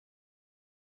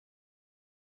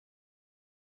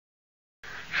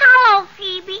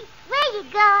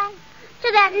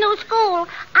to that new school.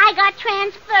 I got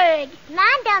transferred.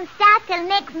 Mine don't start till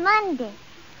next Monday.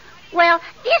 Well,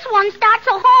 this one starts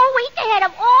a whole week ahead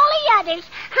of all the others,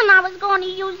 and I was going to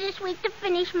use this week to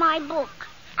finish my book.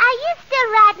 Are you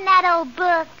still writing that old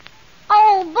book?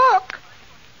 Old book?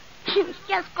 It's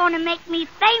just going to make me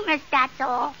famous, that's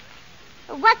all.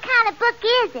 What kind of book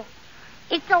is it?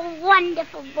 It's a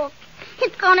wonderful book.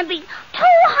 It's going to be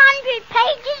 200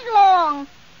 pages long.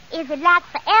 Is it like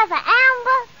Forever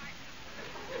Amber?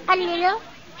 A little.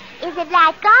 Is it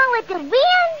like Gone with the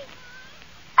Wind?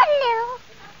 A little.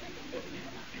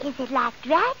 Is it like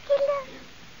Dracula?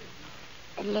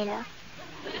 A little.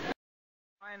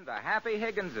 Find the happy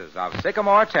Higginses of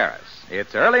Sycamore Terrace.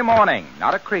 It's early morning.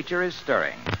 Not a creature is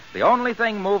stirring. The only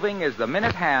thing moving is the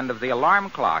minute hand of the alarm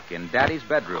clock in Daddy's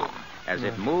bedroom as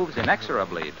it moves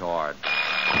inexorably toward...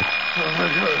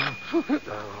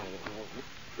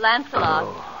 Lancelot.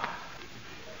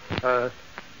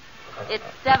 It's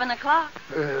 7 o'clock.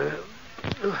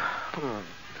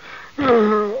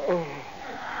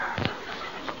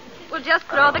 Well, just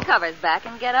throw the covers back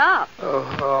and get up.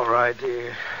 Oh, all right,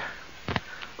 dear.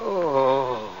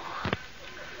 Oh,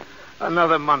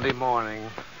 another Monday morning.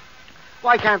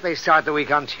 Why can't they start the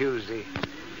week on Tuesday?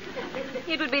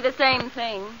 It would be the same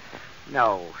thing.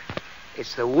 No,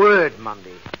 it's the word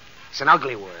Monday. It's an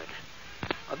ugly word.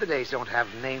 Other days don't have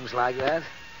names like that.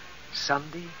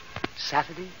 Sunday,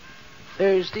 Saturday,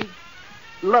 Thursday.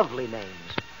 Lovely names.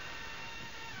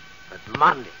 But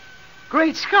Monday.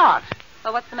 Great Scott.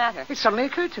 Well, what's the matter? It suddenly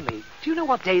occurred to me. Do you know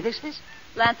what day this is?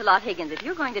 Lancelot Higgins, if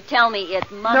you're going to tell me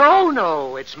it's Monday...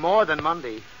 No, it's more than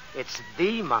Monday. It's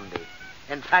the Monday.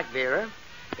 In fact, Vera,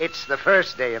 it's the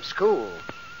first day of school.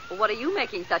 Well, what are you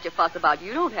making such a fuss about?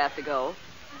 You don't have to go.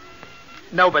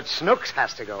 No, but Snooks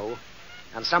has to go.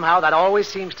 And somehow that always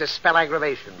seems to spell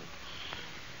aggravation.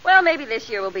 Well, maybe this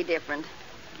year will be different.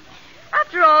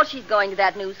 After all, she's going to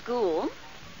that new school.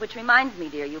 Which reminds me,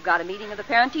 dear, you've got a meeting of the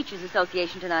Parent-Teachers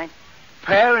Association tonight.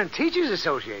 Parent-Teachers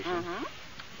Association?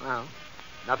 Mm-hmm. Well,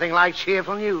 nothing like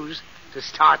cheerful news to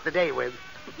start the day with.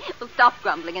 Well, stop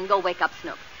grumbling and go wake up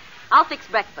Snooks. I'll fix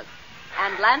breakfast.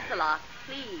 And Lancelot,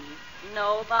 please,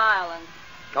 no violence.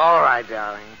 All right,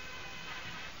 darling.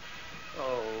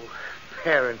 Oh,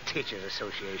 Parent-Teachers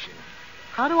Association.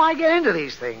 How do I get into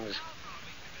these things?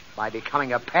 By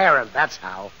becoming a parent, that's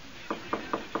how.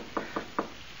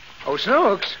 Oh,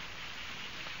 Snooks.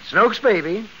 Snooks,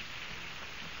 baby.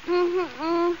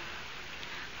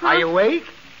 Mm-hmm. Are you awake?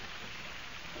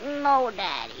 No,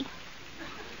 Daddy.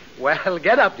 Well,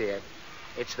 get up, dear.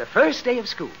 It's the first day of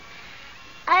school.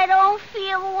 I don't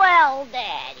feel well,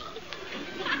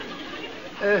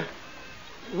 Daddy.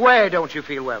 Where don't you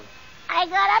feel well? I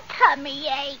got a tummy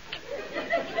ache.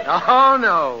 Oh,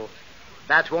 no.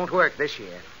 That won't work this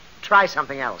year. Try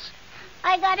something else.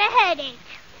 I got a headache.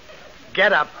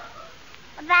 Get up.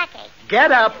 A backache.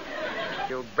 Get up.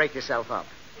 You'll break yourself up.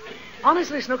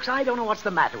 Honestly, Snooks, I don't know what's the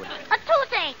matter with you. A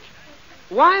toothache.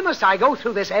 Why must I go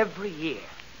through this every year?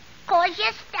 'Cause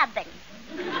you're stubborn.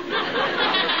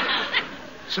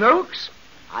 Snooks,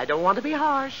 I don't want to be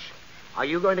harsh. Are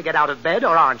you going to get out of bed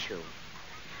or aren't you?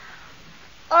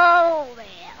 Oh,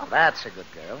 well. That's a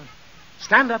good girl.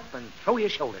 Stand up and throw your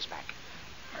shoulders back.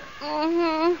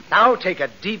 Mm-hmm. Now take a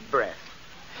deep breath.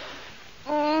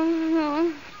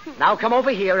 Mm-hmm. Now come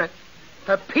over here and,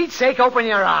 for Pete's sake, open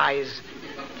your eyes.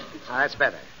 Now, that's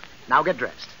better. Now get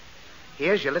dressed.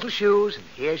 Here's your little shoes and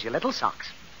here's your little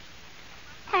socks.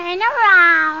 Turn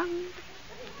around.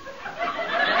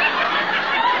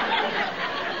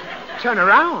 Turn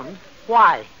around?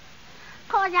 Why?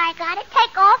 'Cause I gotta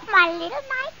take off my little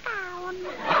nightgown.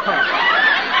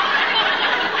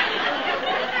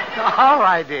 All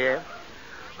right, dear.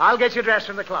 I'll get you dressed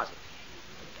from the closet.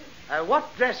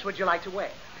 What dress would you like to wear?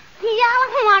 The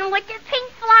yellow one with the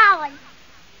pink flowers.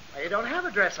 You don't have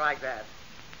a dress like that.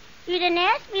 You didn't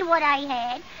ask me what I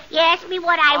had. You asked me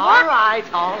what I All want. right.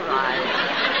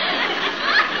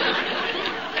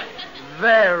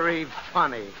 Very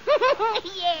funny.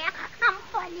 Yeah, I'm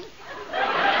funny.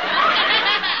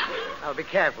 Now, be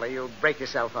careful. You'll break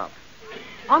yourself up.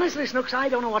 Honestly, Snooks, I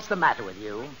don't know what's the matter with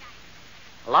you.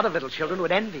 A lot of little children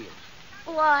would envy you.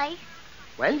 Why?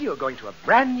 Well, you're going to a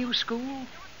brand new school.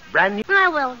 Brand new... I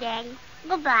will, Daddy.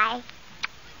 Goodbye.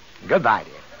 Goodbye,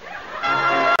 dear.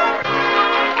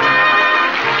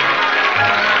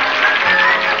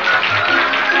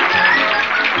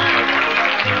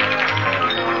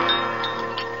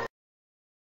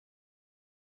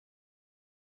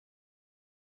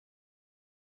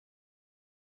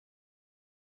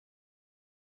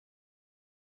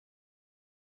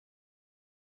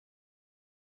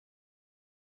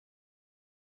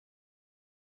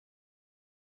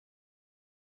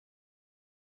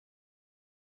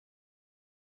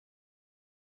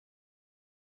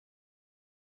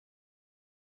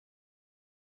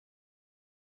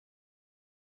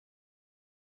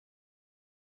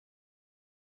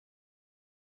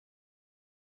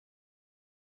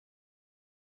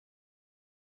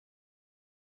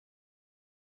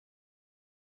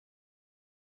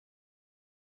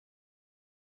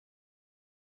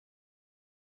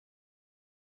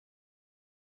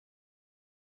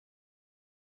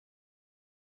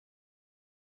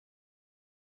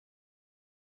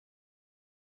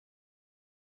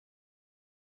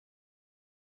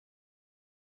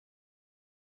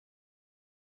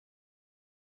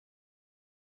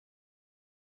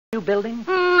 new building?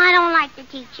 I don't like the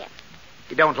teacher.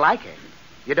 You don't like her.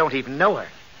 You don't even know her.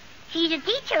 She's a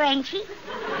teacher, ain't she?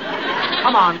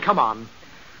 Come on.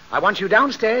 I want you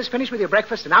downstairs, finish with your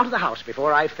breakfast, and out of the house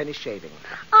before I finish shaving.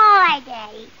 All right,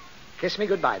 Daddy. Kiss me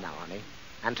goodbye now, honey.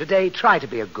 And today, try to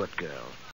be a good girl.